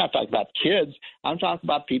citizens. I'm not talking about kids. I'm talking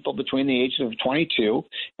about people between the ages of 22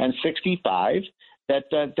 and 65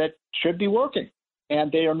 that should be working,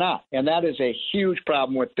 and they are not. And that is a huge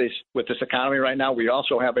problem with this economy right now. We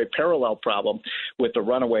also have a parallel problem with the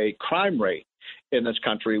runaway crime rate in this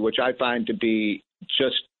country, which I find to be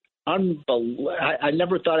just unbelievable. I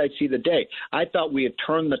never thought I'd see the day. I thought we had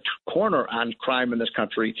turned the corner on crime in this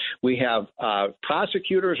country. We have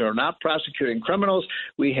prosecutors who are not prosecuting criminals.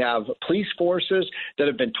 We have police forces that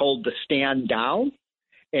have been told to stand down,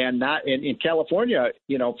 and not in California,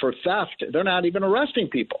 for theft, they're not even arresting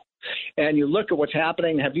people. And you look at what's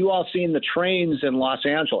happening. Have you all seen the trains in Los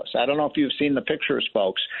Angeles? I don't know if you've seen the pictures,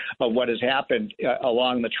 folks, of what has happened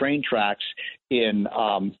along the train tracks in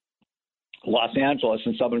Los Angeles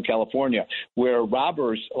and Southern California, where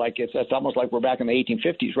robbers, it's almost like we're back in the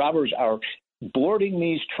 1850s. Robbers are boarding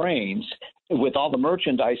these trains with all the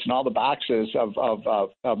merchandise and all the boxes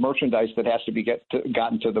of merchandise that has to be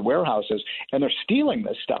gotten to the warehouses, and they're stealing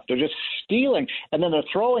this stuff. They're just stealing, and then they're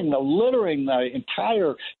littering the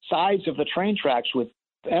entire sides of the train tracks with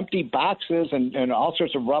empty boxes and all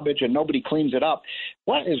sorts of rubbish, and nobody cleans it up.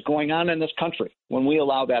 What is going on in this country when we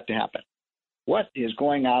allow that to happen? What is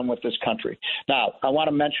going on with this country? Now, I want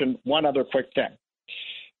to mention one other quick thing.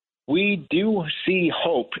 We do see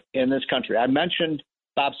hope in this country. I mentioned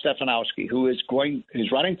Bob Stefanowski, who is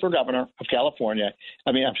running for governor of California.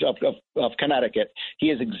 Of Connecticut.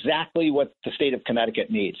 He is exactly what the state of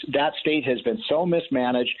Connecticut needs. That state has been so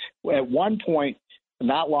mismanaged. At one point,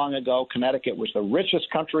 not long ago, Connecticut was the richest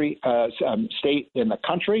state in the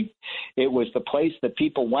country. It was the place that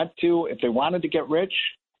people went to if they wanted to get rich.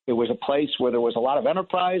 It was a place where there was a lot of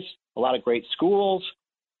enterprise, a lot of great schools.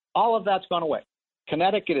 All of that's gone away.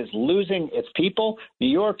 Connecticut is losing its people. New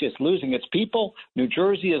York is losing its people. New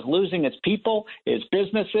Jersey is losing its people, its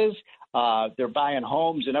businesses. They're buying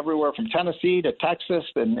homes in everywhere from Tennessee to Texas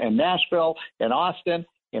and Nashville and Austin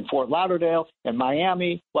and Fort Lauderdale and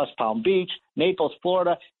Miami, West Palm Beach, Naples,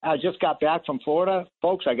 Florida. I just got back from Florida.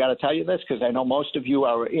 Folks, I got to tell you this because I know most of you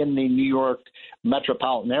are in the New York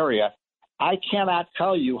metropolitan area. I cannot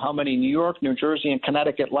tell you how many New York, New Jersey, and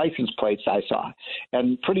Connecticut license plates I saw.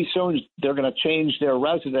 And pretty soon they're going to change their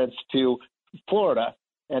residence to Florida,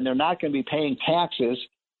 and they're not going to be paying taxes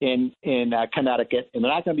in Connecticut, and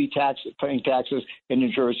they're not going to be paying taxes in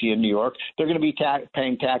New Jersey and New York. They're going to be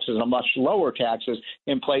paying taxes on much lower taxes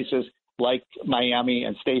in places like Miami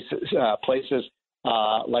and places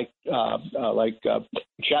like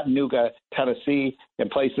Chattanooga, Tennessee, and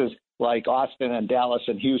places like Austin and Dallas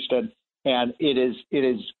and Houston. And it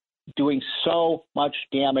is doing so much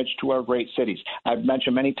damage to our great cities. I've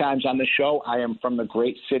mentioned many times on the show, I am from the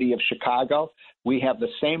great city of Chicago. We have the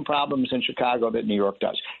same problems in Chicago that New York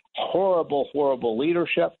does. Horrible, horrible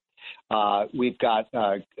leadership. We've got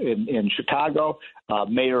in Chicago,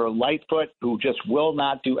 Mayor Lightfoot, who just will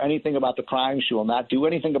not do anything about the crime. She will not do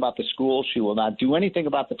anything about the schools. She will not do anything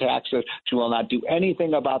about the taxes. She will not do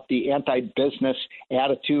anything about the anti-business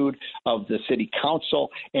attitude of the city council.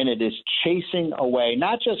 And it is chasing away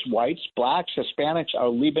not just whites, blacks, Hispanics are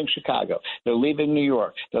leaving Chicago. They're leaving New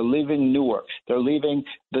York. They're leaving Newark. They're leaving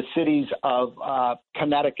the cities of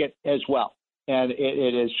Connecticut as well. And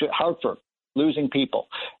it is Hartford. Losing people.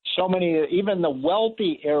 So many, even the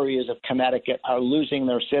wealthy areas of Connecticut are losing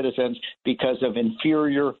their citizens because of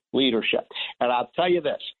inferior leadership. And I'll tell you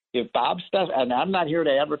this, if Bob Steph, and I'm not here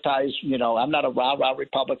to advertise, I'm not a rah-rah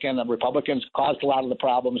Republican. The Republicans caused a lot of the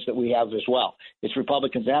problems that we have as well. It's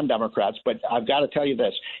Republicans and Democrats. But I've got to tell you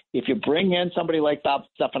this. If you bring in somebody like Bob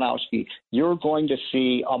Stefanowski, you're going to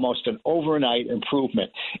see almost an overnight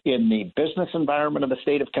improvement in the business environment of the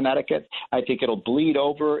state of Connecticut. I think it'll bleed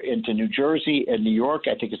over into New Jersey and New York.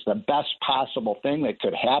 I think it's the best possible thing that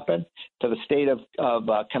could happen to the state of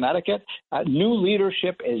Connecticut. New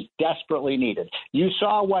leadership is desperately needed. You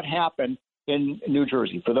saw what happened in New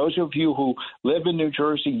Jersey. For those of you who live in New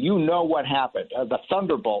Jersey, you know what happened. The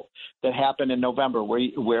thunderbolt that happened in November,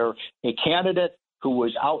 where a candidate who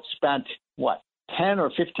was outspent 10 or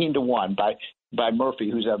 15 to 1 by Murphy,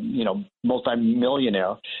 who's a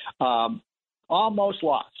multimillionaire, almost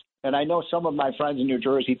lost. And I know some of my friends in New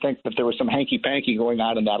Jersey think that there was some hanky-panky going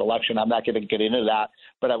on in that election. I'm not going to get into that,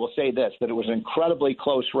 but I will say this, that it was an incredibly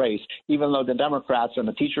close race, even though the Democrats and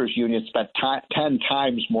the teachers union spent 10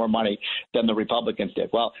 times more money than the Republicans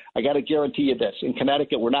did. Well, I got to guarantee you this. In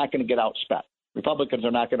Connecticut, we're not going to get outspent. Republicans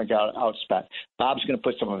are not going to get outspent. Bob's going to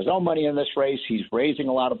put some of his own money in this race. He's raising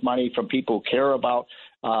a lot of money from people who care about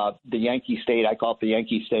the Yankee state. I call it the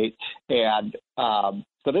Yankee state. And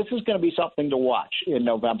so this is going to be something to watch in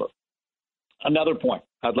November. Another point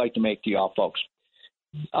I'd like to make to y'all folks.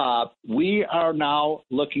 We are now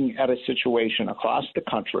looking at a situation across the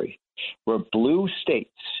country where blue states,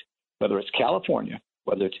 whether it's California,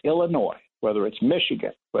 whether it's Illinois, whether it's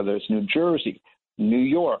Michigan, whether it's New Jersey, New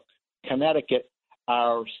York, Connecticut,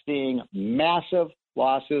 are seeing massive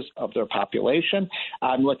losses of their population.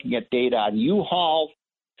 I'm looking at data on U-Haul,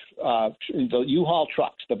 the U-Haul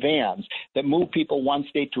trucks, the vans that move people one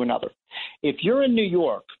state to another. If you're in New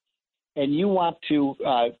York and you want to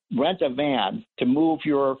rent a van to move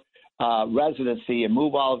your residency and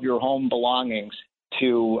move all of your home belongings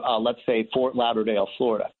to, let's say, Fort Lauderdale,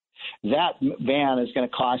 Florida, that van is going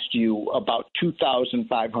to cost you about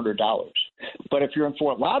 $2,500. But if you're in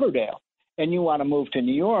Fort Lauderdale and you want to move to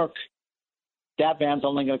New York, that van's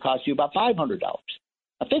only going to cost you about $500.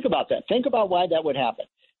 Now think about that. Think about why that would happen.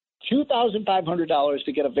 $2,500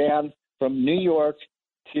 to get a van from New York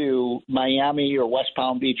to Miami or West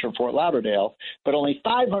Palm Beach or Fort Lauderdale, but only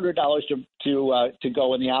 $500 to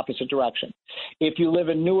go in the opposite direction. If you live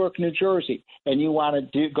in Newark, New Jersey, and you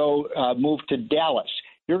want to go move to Dallas,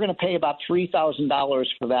 you're going to pay about $3,000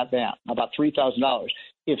 for that van, about $3,000.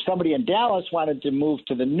 If somebody in Dallas wanted to move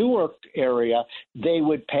to the Newark area, they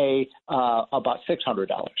would pay about $600.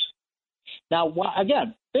 Now,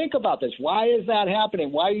 again, think about this. Why is that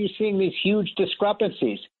happening? Why are you seeing these huge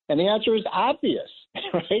discrepancies? And the answer is obvious,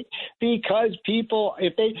 right? Because people,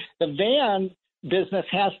 the van business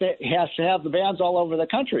has to have the vans all over the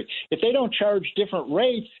country. If they don't charge different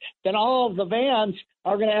rates, then all of the vans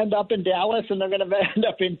are going to end up in Dallas, and they're going to end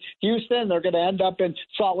up in Houston, they're going to end up in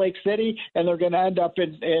Salt Lake City, and they're going to end up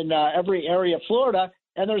in every area of Florida.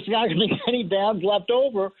 And there's not going to be any vans left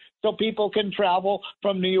over so people can travel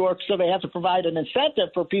from New York. So they have to provide an incentive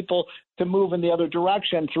for people to move in the other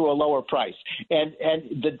direction through a lower price. And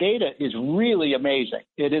the data is really amazing.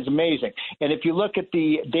 It is amazing. And if you look at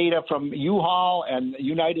the data from U-Haul and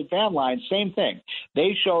United Van Lines, same thing.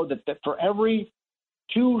 They show that for every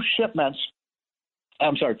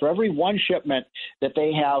for every one shipment that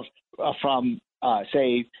they have from,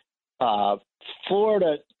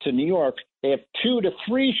 Florida to New York, they have 2 to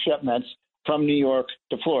 3 shipments from New York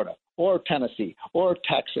to Florida or Tennessee or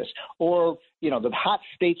Texas or, the hot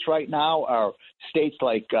states right now are states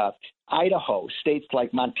like Idaho, states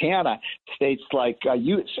like Montana, states like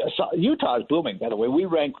Utah is booming, by the way. We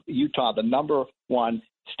rank Utah the number 1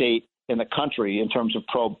 state in the country in terms of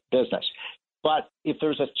pro-business. But if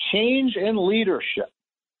there's a change in leadership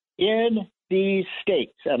in these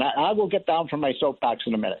states, and I will get down from my soapbox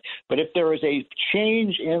in a minute, but if there is a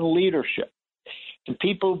change in leadership, the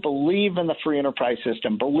people who believe in the free enterprise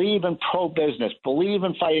system, believe in pro-business, believe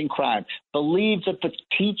in fighting crime, believe that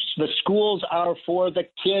the schools are for the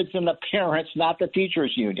kids and the parents, not the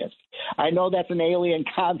teachers' unions. I know that's an alien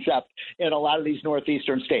concept in a lot of these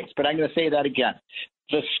northeastern states, but I'm going to say that again.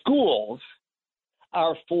 The schools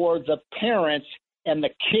are for the parents and the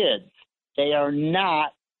kids. They are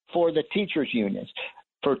not for the teachers' unions.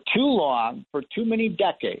 For too long, for too many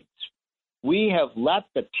decades, we have let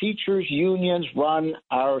the teachers' unions run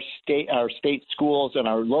our state schools and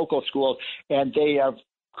our local schools, and they have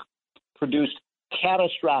produced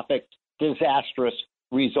catastrophic, disastrous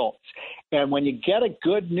results. And when you get a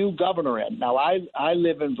good new governor in, now I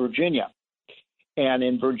live in Virginia, and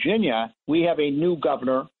in Virginia, we have a new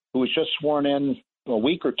governor who was just sworn in a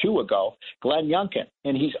week or two ago, Glenn Youngkin,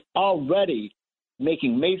 and he's already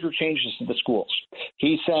making major changes to the schools.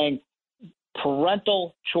 He's saying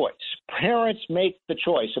parental choice. Parents make the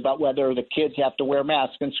choice about whether the kids have to wear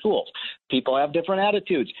masks in schools. People have different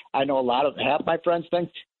attitudes. I know half my friends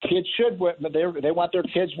think kids should wear, they want their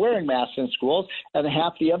kids wearing masks in schools, and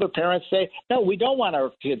half the other parents say, no, we don't want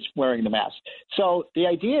our kids wearing the mask. So the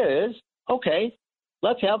idea is, okay,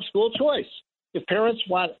 let's have school choice. If parents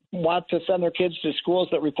want to send their kids to schools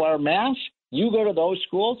that require masks, you go to those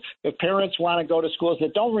schools. If parents want to go to schools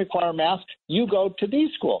that don't require masks, you go to these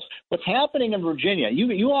schools. What's happening in Virginia,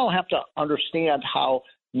 you all have to understand how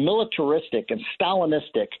militaristic and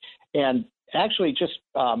Stalinistic and actually just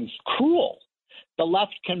cruel the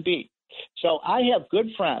left can be. So I have good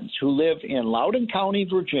friends who live in Loudoun County,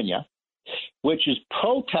 Virginia, which is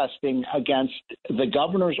protesting against the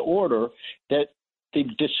governor's order that the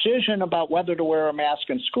decision about whether to wear a mask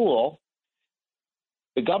in school,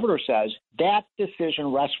 the governor says that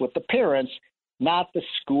decision rests with the parents, not the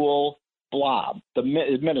school blob, the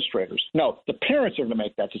administrators. No, the parents are going to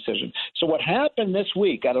make that decision. So what happened this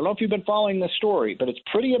week, I don't know if you've been following this story, but it's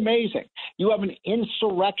pretty amazing. You have an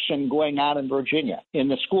insurrection going on in Virginia in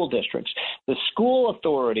the school districts. The school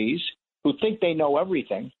authorities, who think they know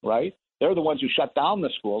everything, right? They're the ones who shut down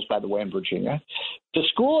the schools, by the way, in Virginia. The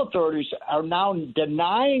school authorities are now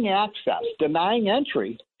denying access, denying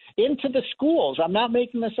entry into the schools. I'm not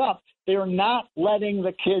making this up. They're not letting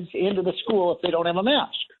the kids into the school if they don't have a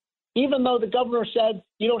mask, even though the governor said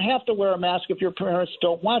you don't have to wear a mask if your parents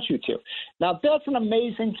don't want you to. Now, that's an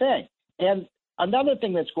amazing thing. And another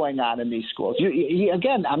thing that's going on in these schools,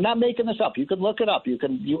 again, I'm not making this up. You can look it up. You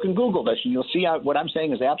can Google this, and you'll see what I'm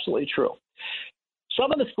saying is absolutely true.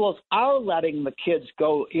 Some of the schools are letting the kids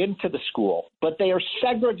go into the school, but they are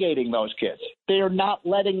segregating those kids. They are not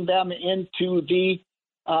letting them into the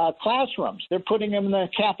classrooms. They're putting them in the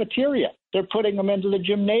cafeteria. They're putting them into the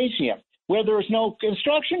gymnasium where there is no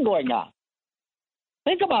instruction going on.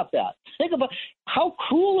 Think about that. Think about how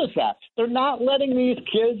cool is that? They're not letting these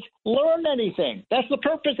kids learn anything. That's the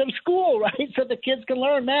purpose of school, right? So the kids can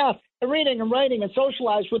learn math and reading and writing and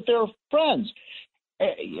socialize with their friends.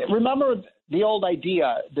 Remember the old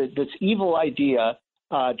idea, this evil idea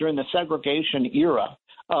during the segregation era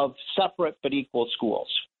of separate but equal schools.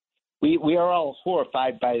 We are all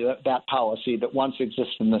horrified by that policy that once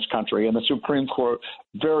existed in this country, and the Supreme Court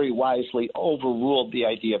very wisely overruled the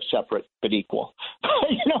idea of separate but equal.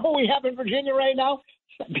 You know what we have in Virginia right now?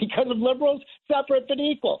 Because of liberals, separate but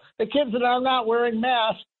equal. The kids that are not wearing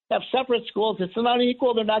masks have separate schools. It's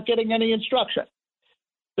unequal. They're not getting any instruction.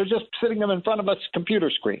 They're just sitting them in front of a computer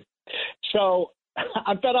screen. So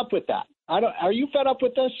I'm fed up with that. Are you fed up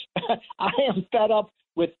with this? I am fed up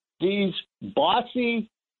with these bossy,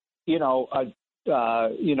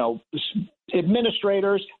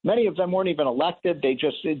 administrators. Many of them weren't even elected. They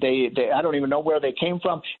I don't even know where they came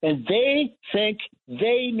from. And they think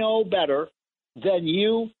they know better than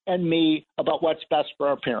you and me about what's best for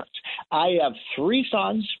our parents. I have 3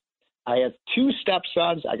 sons. I have 2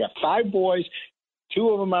 stepsons. I got 5 boys. 2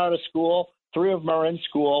 of them are out of school. 3 of them are in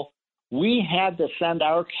school. We had to send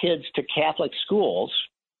our kids to Catholic schools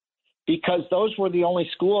because those were the only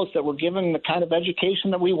schools that were giving the kind of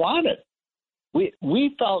education that we wanted.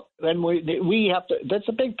 We felt, and we have to. That's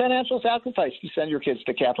a big financial sacrifice to send your kids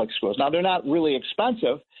to Catholic schools. Now they're not really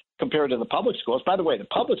expensive compared to the public schools. By the way, the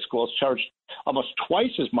public schools charge almost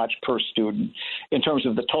twice as much per student in terms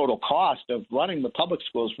of the total cost of running the public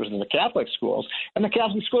schools versus the Catholic schools, and the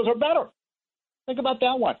Catholic schools are better. Think about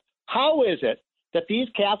that one. How is it that these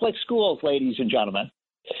Catholic schools, ladies and gentlemen,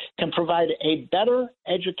 can provide a better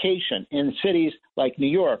education in cities like New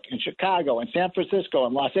York and Chicago and San Francisco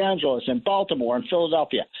and Los Angeles and Baltimore and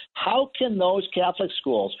Philadelphia? How can those Catholic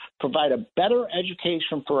schools provide a better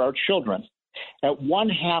education for our children at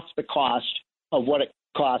 1/2 the cost of what it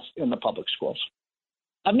costs in the public schools?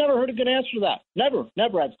 I've never heard a good answer to that. Never.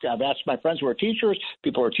 I've asked my friends who are teachers,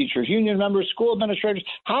 people who are teachers union members, school administrators,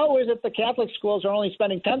 how is it the Catholic schools are only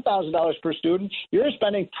spending $10,000 per student, you're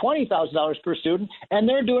spending $20,000 per student, and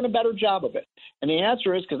they're doing a better job of it? And the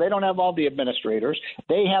answer is because they don't have all the administrators.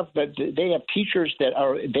 They have teachers that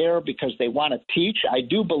are there because they want to teach. I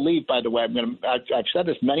do believe, by the way, I've said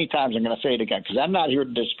this many times. I'm going to say it again because I'm not here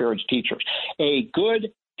to disparage teachers. A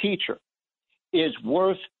good teacher is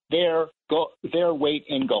worth their weight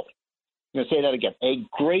in gold. I'm going to say that again. A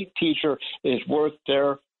great teacher is worth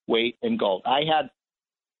their weight in gold. I had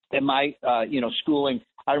in my schooling,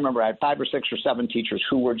 I remember I had 5 or 6 or 7 teachers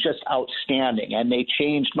who were just outstanding, and they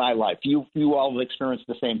changed my life. You all have experienced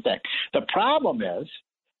the same thing. The problem is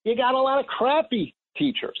you got a lot of crappy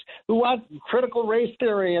teachers who want critical race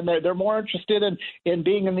theory, and they're more interested in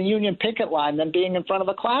being in the union picket line than being in front of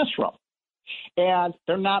a classroom, and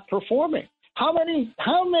they're not performing. How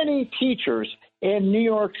many teachers in New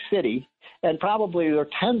York City, and probably there are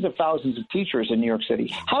tens of thousands of teachers in New York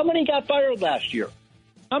City, how many got fired last year?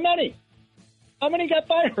 How many? How many got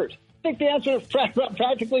fired? I think the answer is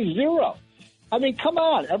practically zero. I mean, come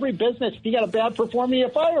on. Every business, if you got a bad performer, you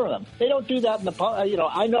fire them. They don't do that in the,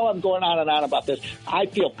 I know I'm going on and on about this. I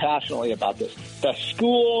feel passionately about this. The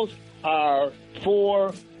schools are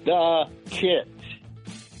for the kids.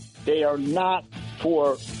 They are not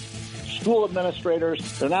for school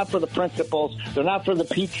administrators. They're not for the principals. They're not for the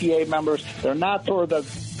PTA members. They're not for the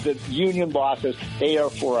union bosses. They are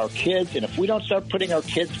for our kids. And if we don't start putting our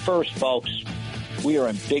kids first, folks, we are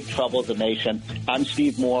in big trouble as a nation. I'm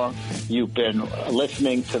Steve Moore. You've been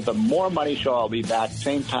listening to the More Money Show. I'll be back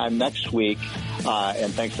same time next week.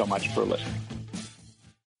 And thanks so much for listening.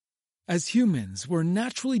 As humans, we're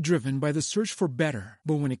naturally driven by the search for better.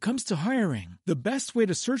 But when it comes to hiring, the best way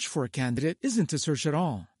to search for a candidate isn't to search at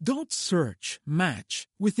all. Don't search, match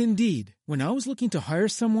with Indeed. When I was looking to hire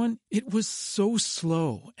someone, it was so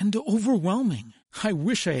slow and overwhelming. I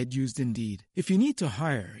wish I had used Indeed. If you need to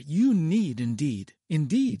hire, you need Indeed.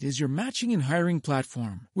 Indeed is your matching and hiring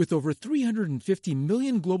platform with over 350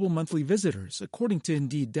 million global monthly visitors, according to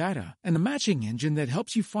Indeed data, and a matching engine that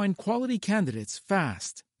helps you find quality candidates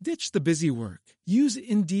fast. Ditch the busy work. Use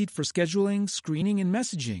Indeed for scheduling, screening, and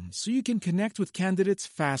messaging so you can connect with candidates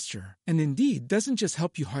faster. And Indeed doesn't just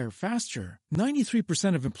help you hire faster.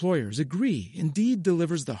 93% of employers agree Indeed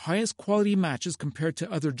delivers the highest quality matches compared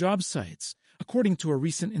to other job sites, according to a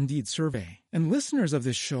recent Indeed survey. And listeners of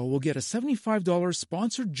this show will get a $75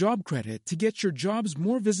 sponsored job credit to get your jobs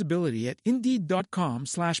more visibility at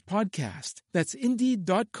Indeed.com/podcast. That's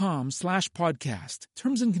Indeed.com/podcast.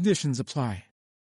 Terms and conditions apply.